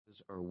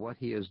or what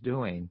he is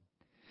doing.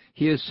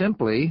 He is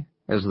simply,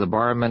 as the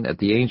barman at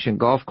the ancient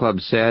golf club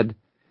said,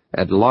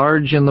 at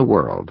large in the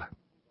world.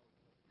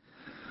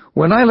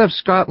 When I left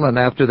Scotland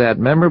after that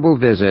memorable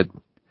visit,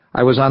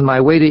 I was on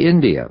my way to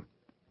India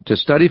to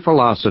study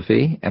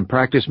philosophy and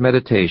practice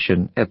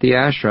meditation at the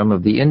ashram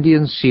of the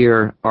Indian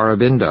seer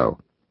Aurobindo.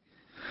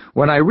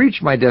 When I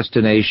reached my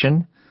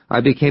destination,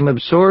 I became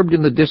absorbed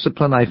in the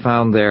discipline I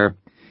found there,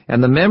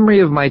 and the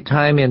memory of my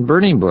time in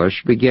Burning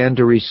Bush began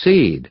to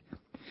recede.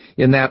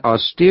 In that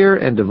austere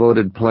and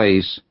devoted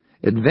place,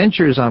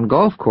 adventures on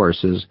golf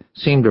courses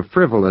seemed a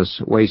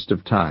frivolous waste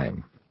of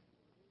time.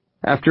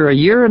 After a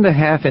year and a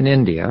half in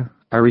India,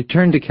 I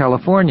returned to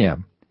California.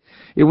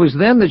 It was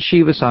then that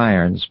Shiva's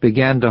Irons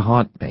began to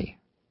haunt me.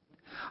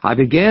 I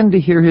began to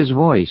hear his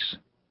voice,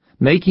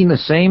 making the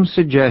same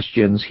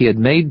suggestions he had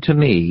made to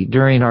me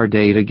during our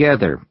day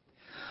together.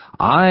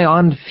 "I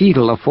on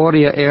fetal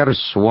aphoria air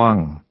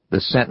swung."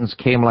 The sentence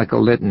came like a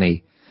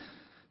litany.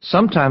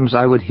 Sometimes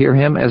I would hear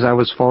him as I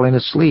was falling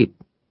asleep.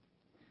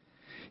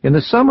 In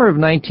the summer of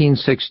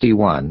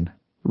 1961,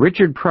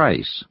 Richard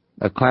Price,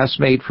 a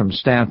classmate from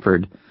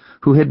Stanford,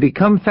 who had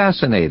become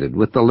fascinated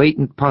with the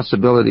latent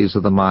possibilities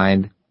of the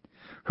mind,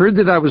 heard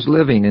that I was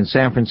living in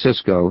San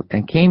Francisco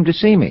and came to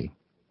see me.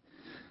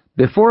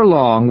 Before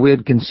long, we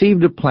had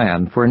conceived a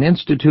plan for an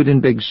institute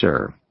in Big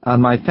Sur,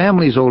 on my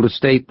family's old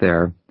estate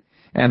there,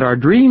 and our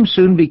dream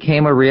soon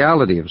became a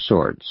reality of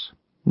sorts.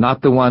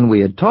 Not the one we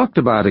had talked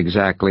about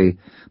exactly,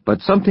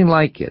 but something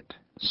like it,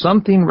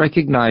 something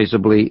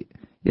recognizably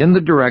in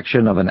the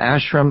direction of an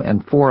ashram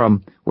and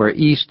forum where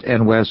East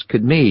and West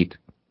could meet.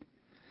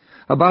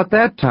 About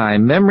that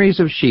time, memories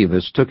of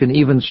Shiva's took an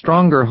even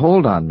stronger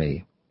hold on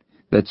me.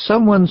 That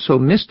someone so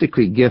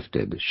mystically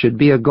gifted should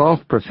be a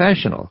golf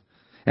professional,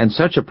 and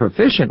such a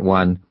proficient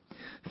one,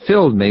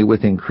 filled me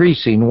with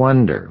increasing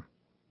wonder.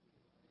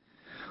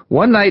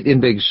 One night in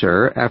Big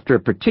Sur, after a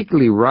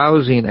particularly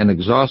rousing and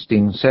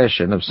exhausting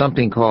session of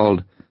something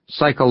called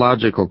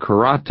psychological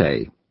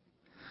karate,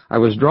 I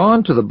was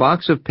drawn to the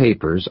box of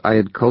papers I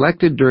had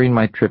collected during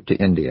my trip to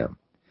India.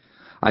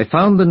 I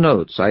found the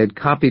notes I had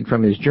copied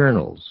from his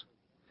journals.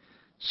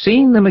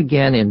 Seeing them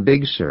again in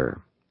Big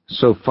Sur,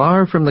 so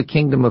far from the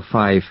kingdom of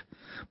Fife,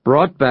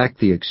 brought back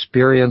the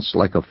experience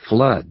like a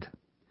flood.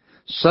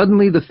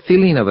 Suddenly the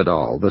feeling of it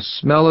all, the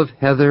smell of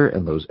heather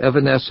and those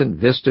evanescent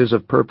vistas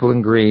of purple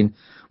and green,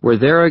 were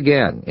there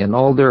again in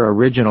all their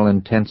original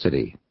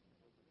intensity.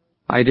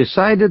 I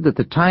decided that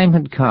the time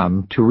had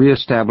come to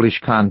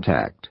reestablish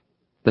contact.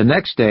 The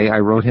next day I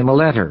wrote him a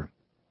letter.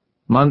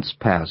 Months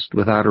passed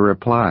without a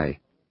reply.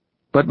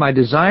 But my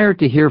desire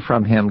to hear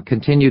from him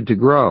continued to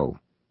grow.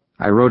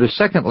 I wrote a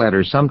second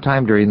letter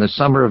sometime during the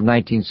summer of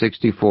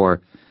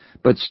 1964,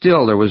 but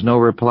still there was no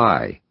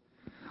reply.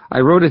 I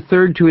wrote a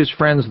third to his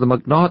friends the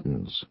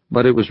McNaughtons,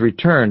 but it was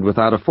returned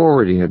without a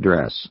forwarding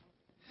address.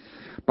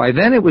 By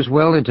then it was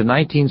well into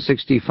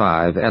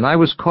 1965, and I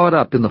was caught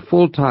up in the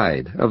full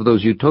tide of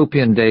those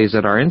utopian days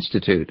at our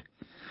institute.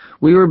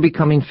 We were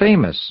becoming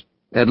famous,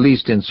 at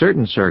least in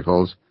certain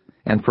circles,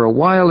 and for a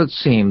while it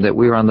seemed that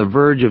we were on the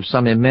verge of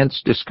some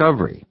immense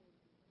discovery.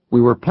 We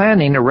were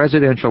planning a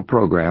residential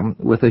program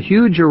with a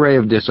huge array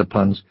of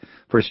disciplines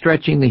for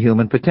stretching the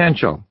human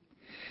potential.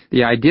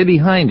 The idea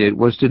behind it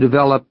was to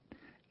develop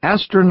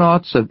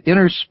astronauts of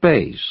inner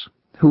space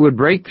who would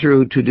break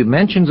through to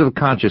dimensions of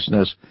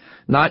consciousness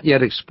not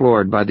yet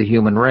explored by the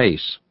human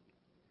race.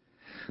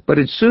 But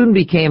it soon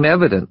became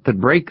evident that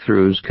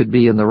breakthroughs could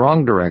be in the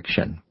wrong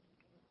direction,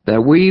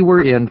 that we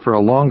were in for a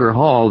longer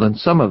haul than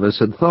some of us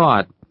had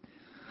thought.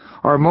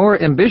 Our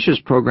more ambitious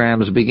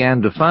programs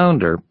began to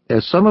founder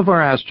as some of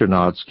our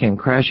astronauts came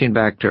crashing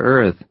back to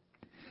Earth,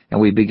 and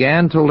we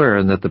began to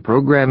learn that the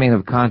programming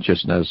of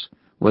consciousness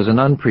was an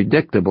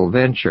unpredictable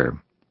venture.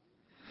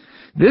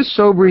 This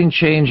sobering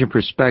change in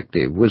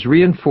perspective was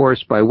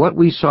reinforced by what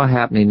we saw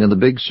happening in the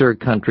Big Sur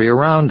country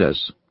around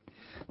us.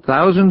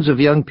 Thousands of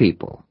young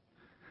people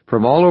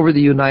from all over the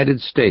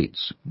United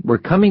States were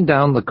coming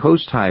down the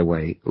coast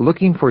highway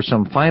looking for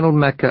some final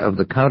mecca of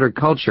the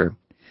counterculture,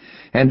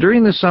 and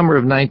during the summer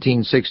of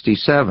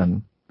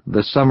 1967,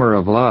 the summer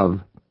of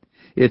love,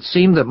 it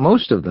seemed that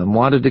most of them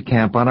wanted to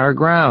camp on our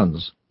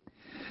grounds.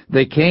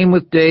 They came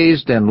with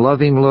dazed and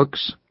loving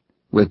looks,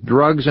 with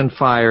drugs and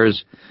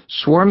fires,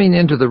 swarming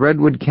into the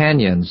redwood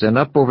canyons and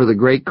up over the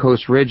great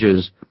coast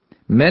ridges,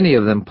 many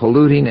of them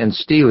polluting and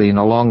stealing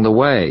along the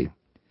way.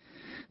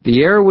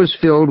 The air was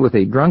filled with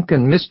a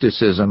drunken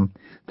mysticism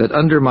that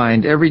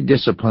undermined every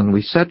discipline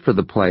we set for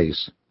the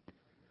place.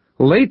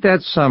 Late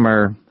that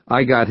summer,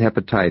 I got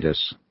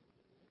hepatitis.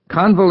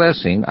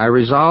 Convalescing, I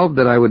resolved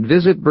that I would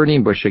visit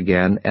Burning Bush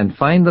again and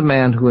find the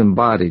man who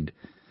embodied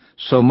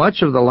so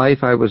much of the life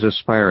I was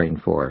aspiring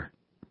for,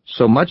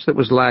 so much that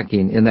was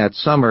lacking in that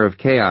summer of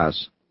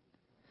chaos.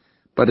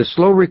 But a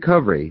slow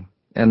recovery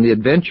and the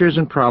adventures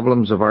and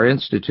problems of our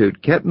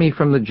institute kept me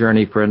from the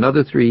journey for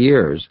another 3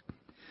 years.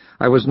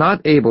 I was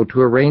not able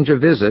to arrange a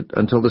visit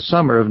until the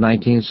summer of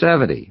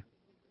 1970.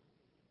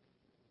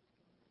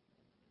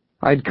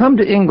 I'd come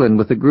to England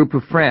with a group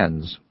of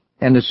friends,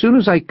 and as soon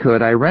as I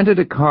could, I rented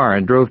a car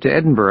and drove to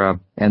Edinburgh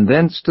and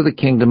thence to the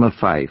Kingdom of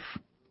Fife.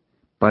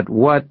 But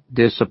what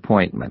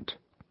disappointment!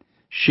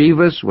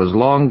 Sheavis was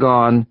long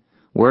gone.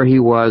 Where he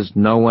was,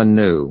 no one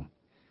knew.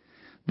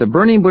 The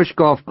Burning Bush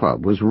Golf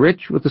Club was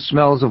rich with the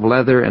smells of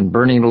leather and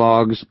burning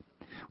logs,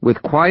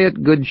 with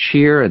quiet good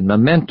cheer and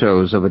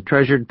mementos of a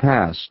treasured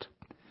past,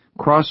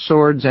 cross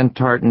swords and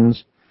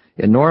tartans,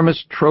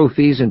 enormous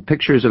trophies and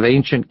pictures of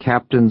ancient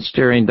captains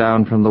staring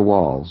down from the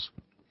walls.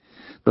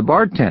 The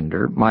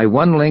bartender, my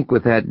one link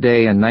with that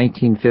day in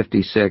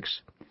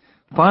 1956,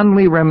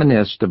 fondly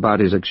reminisced about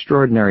his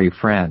extraordinary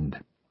friend.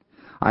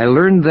 I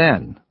learned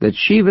then that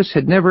Sheavis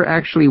had never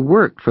actually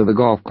worked for the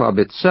golf club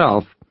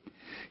itself.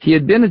 He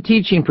had been a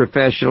teaching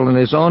professional in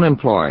his own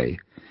employ.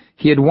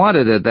 He had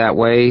wanted it that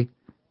way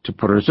to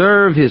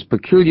preserve his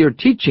peculiar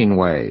teaching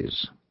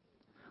ways.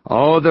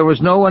 Oh, there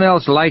was no one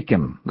else like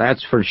him,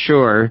 that's for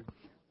sure,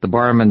 the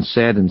barman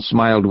said and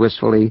smiled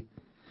wistfully.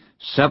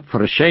 "'Cept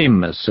for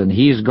Seamus, and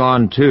he's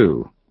gone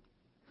too."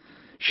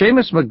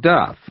 Seamus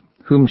Macduff,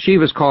 whom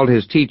Sheavis called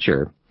his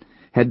teacher,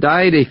 had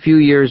died a few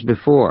years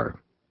before.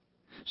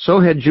 So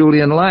had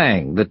Julian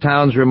Lang, the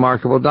town's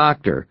remarkable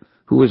doctor,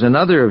 who was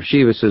another of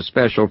Sheavis's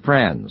special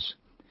friends.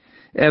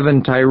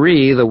 Evan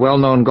Tyree, the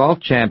well-known golf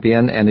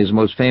champion and his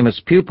most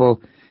famous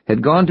pupil,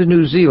 had gone to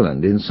New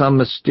Zealand in some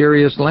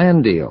mysterious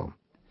land deal.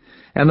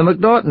 And the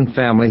McNaughton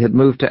family had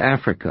moved to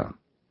Africa.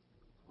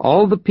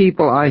 All the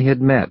people I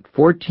had met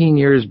 14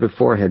 years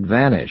before had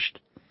vanished,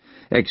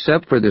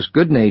 except for this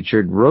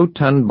good-natured,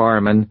 rotund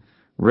barman,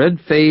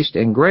 red-faced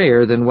and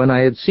grayer than when I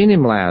had seen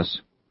him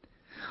last.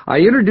 I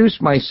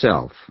introduced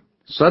myself,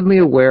 suddenly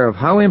aware of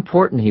how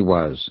important he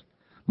was,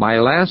 my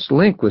last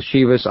link with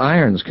Sheavis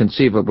Irons,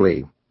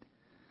 conceivably.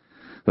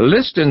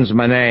 "Liston's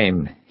my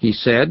name," he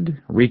said,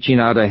 reaching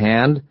out a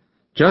hand.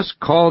 "Just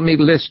call me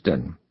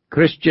Liston.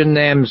 Christian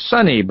name's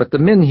Sonny, but the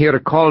men here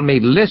call me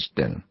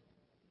Liston."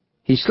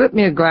 He slipped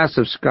me a glass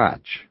of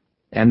scotch,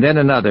 and then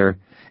another,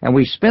 and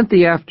we spent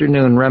the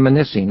afternoon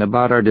reminiscing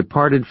about our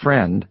departed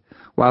friend,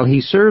 while he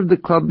served the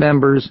club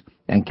members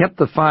and kept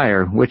the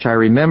fire, which I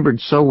remembered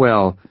so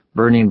well,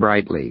 burning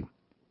brightly.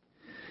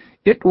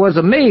 "It was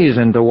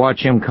amazing to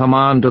watch him come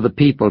on to the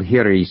people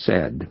here," he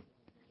said.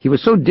 "He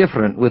was so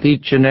different with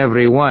each and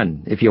every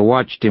one, if you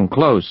watched him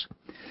close.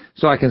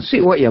 So I can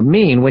see what you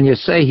mean when you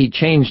say he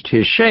changed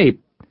his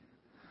shape.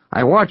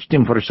 I watched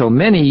him for so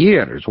many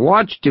years,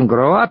 watched him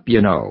grow up,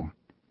 you know.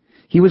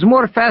 He was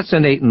more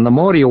fascinating the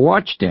more you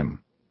watched him.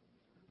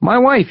 My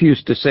wife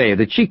used to say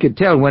that she could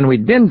tell when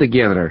we'd been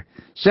together,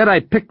 said I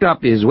picked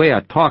up his way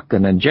of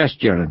talking and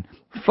gesturing.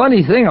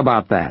 Funny thing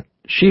about that,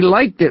 she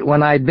liked it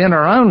when I'd been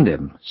around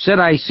him, said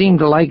I seemed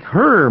to like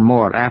her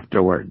more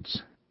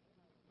afterwards."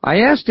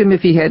 I asked him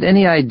if he had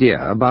any idea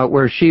about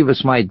where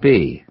Sheavis might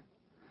be.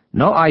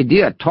 "No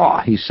idea at all,"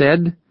 he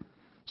said.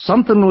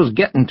 "Something was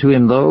getting to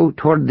him, though,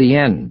 toward the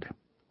end.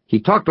 He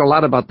talked a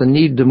lot about the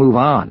need to move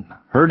on.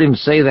 Heard him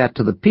say that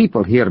to the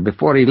people here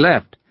before he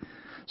left.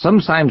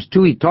 Sometimes,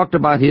 too, he talked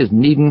about his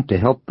needing to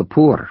help the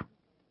poor."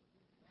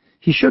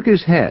 He shook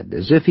his head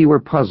as if he were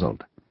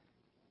puzzled.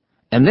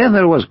 "And then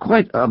there was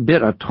quite a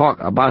bit of talk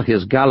about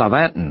his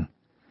gallivanting.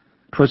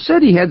 'Twas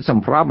said he had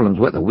some problems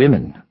with the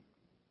women.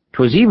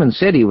 'Twas even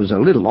said he was a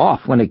little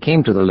off when it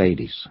came to the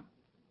ladies."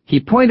 He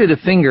pointed a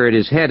finger at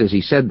his head as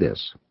he said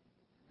this.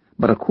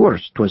 "But of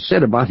course 'twas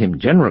said about him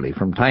generally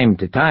from time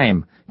to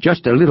time,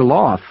 just a little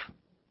off."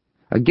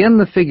 Again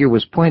the figure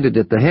was pointed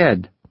at the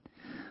head.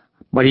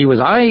 "But he was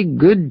aye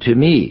good to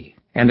me,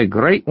 and a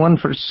great one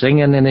for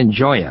singing and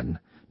enjoying.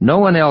 No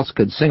one else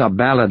could sing a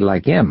ballad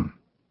like him."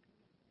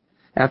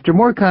 After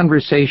more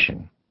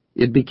conversation,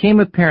 it became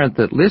apparent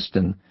that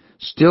Liston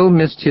still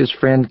missed his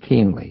friend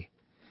keenly,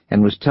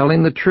 and was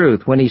telling the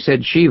truth when he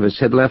said Sheavis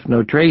had left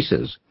no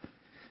traces.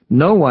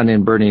 No one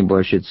in Burning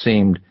Bush, it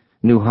seemed,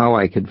 knew how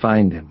I could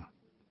find him.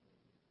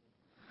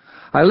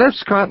 I left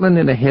Scotland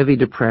in a heavy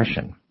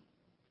depression.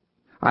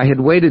 I had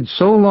waited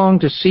so long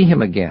to see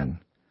him again.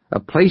 A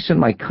place in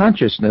my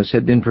consciousness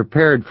had been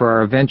prepared for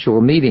our eventual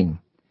meeting.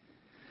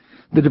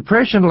 The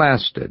depression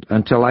lasted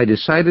until I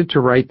decided to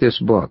write this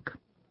book.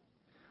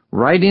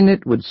 Writing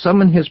it would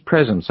summon his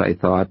presence, I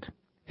thought,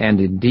 and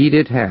indeed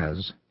it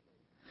has.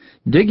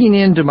 Digging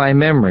into my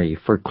memory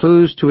for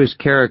clues to his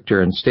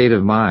character and state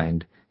of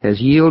mind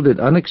has yielded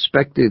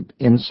unexpected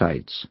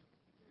insights.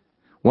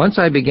 Once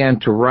I began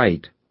to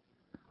write,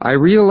 I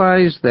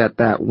realized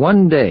that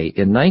one day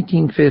in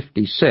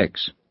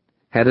 1956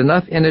 had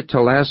enough in it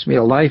to last me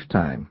a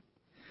lifetime,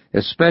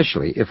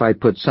 especially if I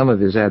put some of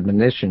his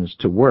admonitions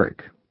to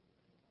work.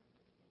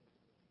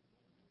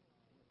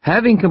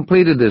 Having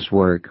completed this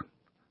work,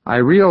 I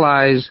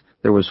realize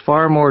there was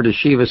far more to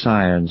Sheavis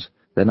Irons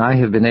than I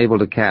have been able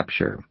to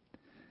capture.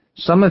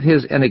 Some of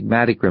his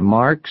enigmatic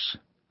remarks,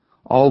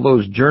 all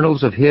those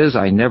journals of his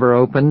I never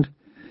opened,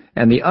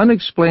 and the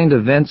unexplained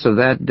events of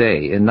that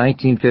day in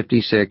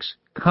 1956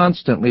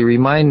 constantly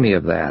remind me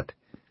of that.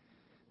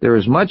 There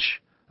is much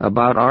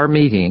about our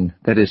meeting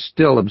that is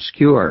still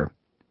obscure.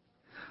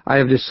 I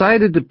have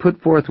decided to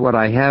put forth what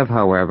I have,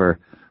 however,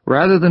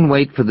 rather than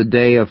wait for the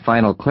day of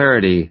final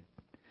clarity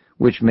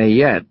which may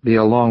yet be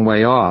a long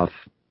way off.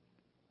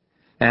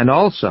 And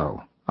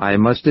also, I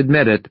must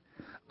admit it,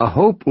 a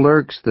hope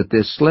lurks that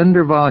this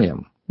slender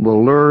volume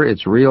will lure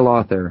its real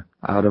author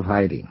out of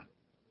hiding.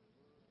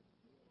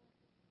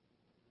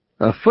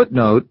 A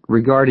footnote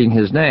regarding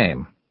his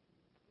name.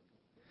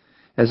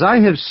 As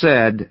I have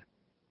said,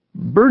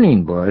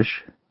 Burning Bush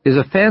is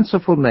a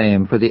fanciful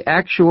name for the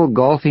actual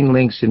golfing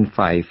links in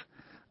Fife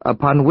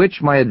upon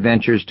which my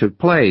adventures took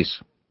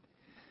place.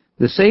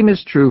 The same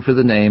is true for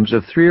the names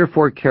of 3 or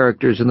 4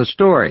 characters in the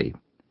story,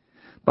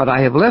 but I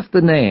have left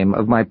the name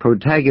of my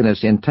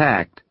protagonist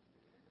intact.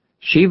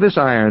 Shevis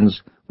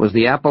Irons was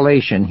the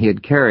appellation he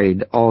had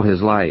carried all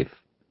his life.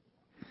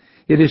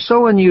 It is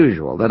so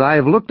unusual that I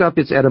have looked up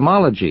its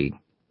etymology,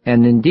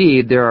 and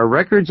indeed there are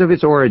records of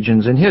its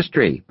origins in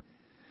history.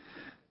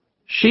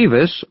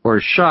 Shevis,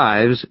 or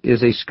Shives,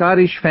 is a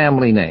Scottish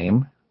family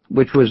name,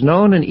 which was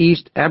known in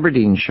East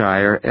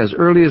Aberdeenshire as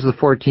early as the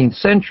 14th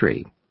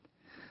century.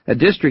 A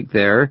district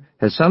there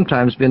has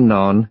sometimes been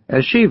known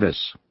as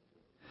Shevis.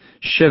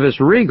 Chivas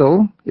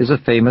Regal is a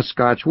famous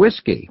Scotch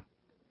whisky.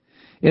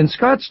 In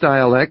Scots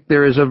dialect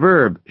there is a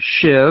verb,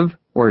 shiv,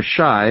 or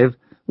shive,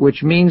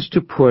 which means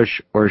to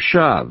push or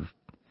shove.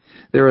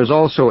 There is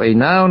also a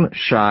noun,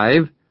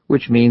 shive,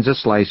 which means a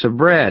slice of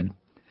bread.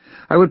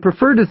 I would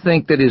prefer to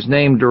think that his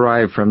name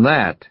derived from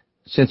that,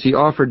 since he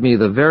offered me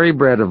the very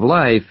bread of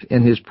life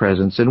in his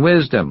presence and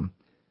wisdom.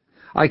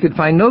 I could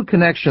find no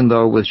connection,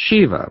 though, with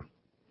Shiva,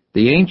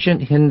 the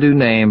ancient Hindu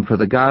name for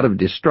the god of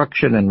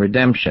destruction and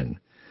redemption,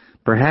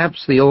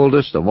 perhaps the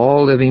oldest of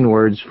all living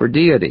words for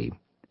deity.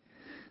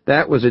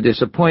 That was a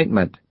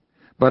disappointment,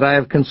 but I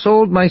have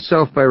consoled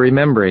myself by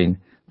remembering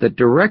that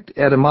direct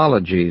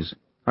etymologies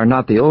are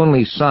not the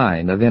only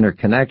sign of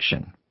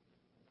interconnection.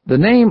 The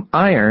name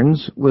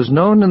Irons was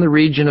known in the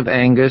region of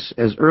Angus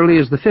as early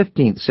as the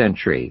 15th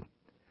century.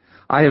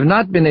 I have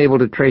not been able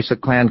to trace a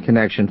clan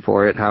connection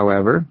for it,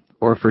 however,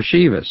 or for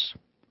Shevis.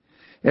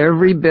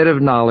 Every bit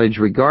of knowledge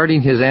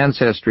regarding his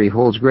ancestry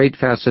holds great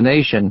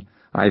fascination,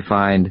 I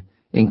find,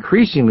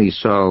 increasingly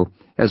so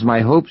as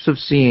my hopes of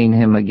seeing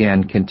him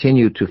again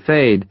continue to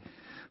fade,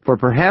 for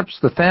perhaps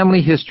the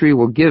family history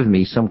will give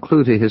me some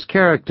clue to his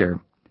character.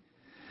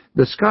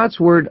 The Scots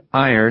word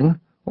iron,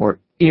 or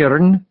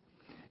iarn,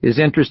 is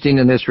interesting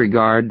in this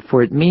regard,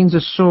 for it means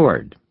a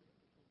sword.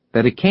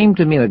 That it came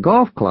to mean a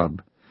golf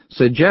club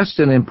suggests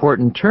an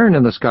important turn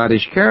in the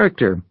Scottish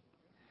character.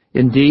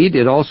 Indeed,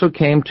 it also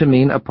came to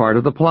mean a part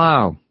of the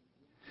plough.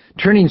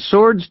 Turning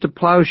swords to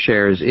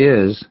plowshares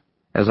is,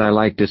 as I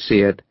like to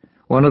see it,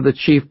 one of the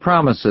chief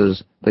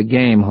promises the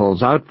game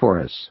holds out for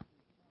us.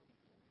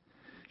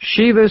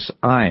 Shevis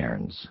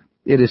Irons.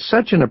 It is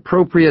such an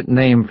appropriate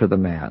name for the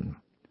man.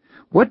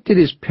 What did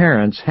his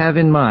parents have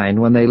in mind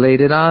when they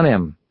laid it on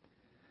him?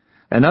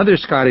 Another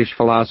Scottish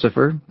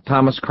philosopher,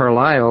 Thomas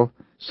Carlyle,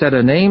 said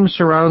a name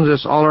surrounds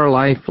us all our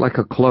life like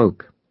a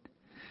cloak.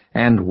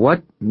 And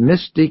what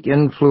mystic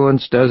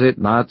influence does it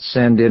not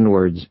send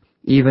inwards,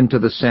 even to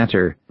the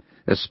center,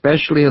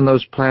 especially in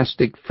those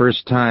plastic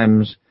first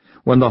times,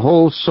 when the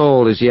whole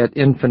soul is yet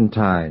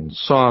infantine,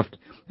 soft,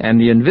 and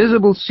the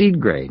invisible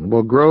seed grain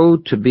will grow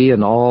to be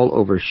an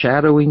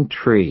all-overshadowing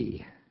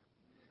tree.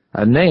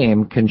 A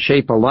name can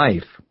shape a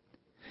life,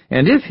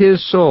 and if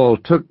his soul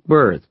took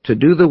birth to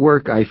do the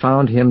work I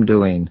found him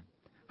doing,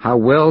 how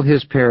well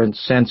his parents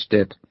sensed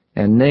it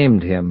and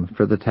named him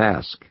for the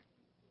task.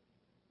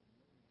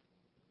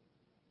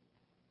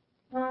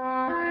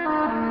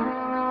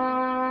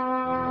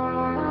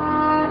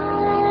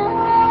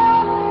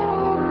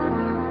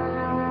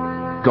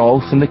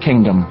 Golf in the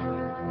Kingdom.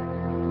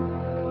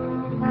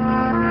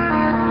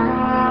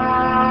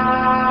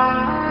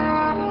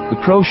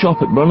 The Pro Shop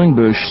at Burning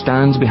Bush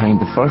stands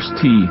behind the first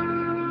tee,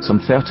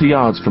 some 30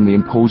 yards from the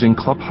imposing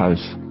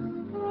clubhouse.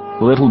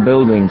 The little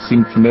building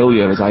seemed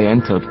familiar as I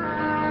entered,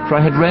 for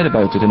I had read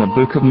about it in a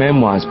book of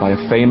memoirs by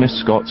a famous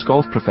Scots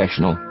golf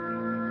professional.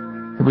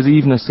 There was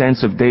even a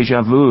sense of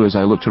déjà vu as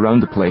I looked around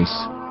the place.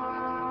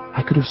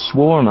 I could have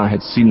sworn I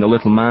had seen the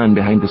little man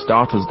behind the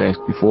starter's desk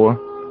before.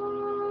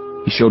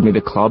 He showed me the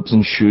clubs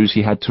and shoes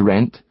he had to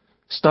rent,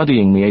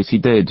 studying me as he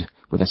did,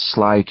 with a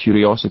sly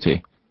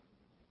curiosity.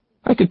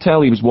 I could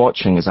tell he was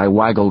watching as I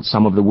waggled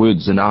some of the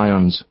woods and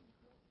irons.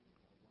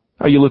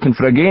 "Are you looking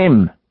for a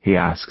game?" he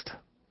asked.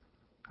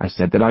 I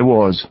said that I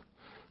was.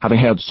 Having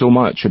heard so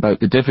much about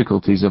the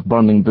difficulties of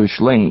Burning Bush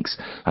links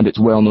and its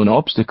well-known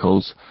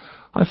obstacles,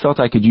 I felt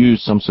I could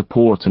use some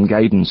support and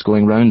guidance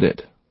going round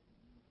it.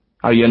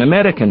 "Are you an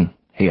American?"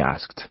 he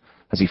asked,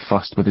 as he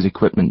fussed with his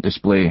equipment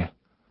display.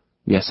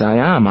 "Yes, I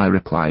am," I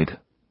replied.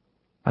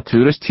 "A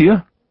tourist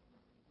here?"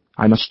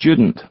 "I'm a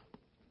student.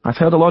 I've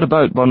heard a lot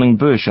about Burning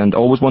Bush and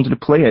always wanted to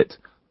play it.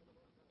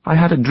 I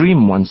had a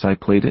dream once I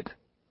played it."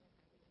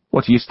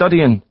 "What are you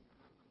studying?"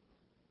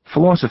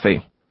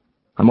 "Philosophy.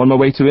 I'm on my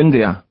way to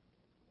India."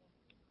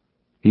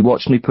 He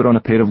watched me put on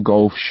a pair of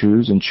golf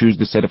shoes and choose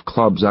the set of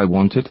clubs I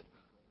wanted.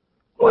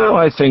 "Well,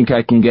 I think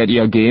I can get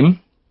you a game,"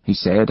 he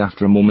said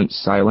after a moment's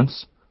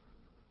silence.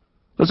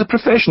 "There's a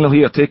professional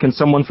here taking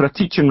someone for a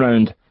teaching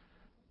round.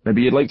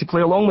 Maybe you'd like to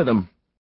play along with him."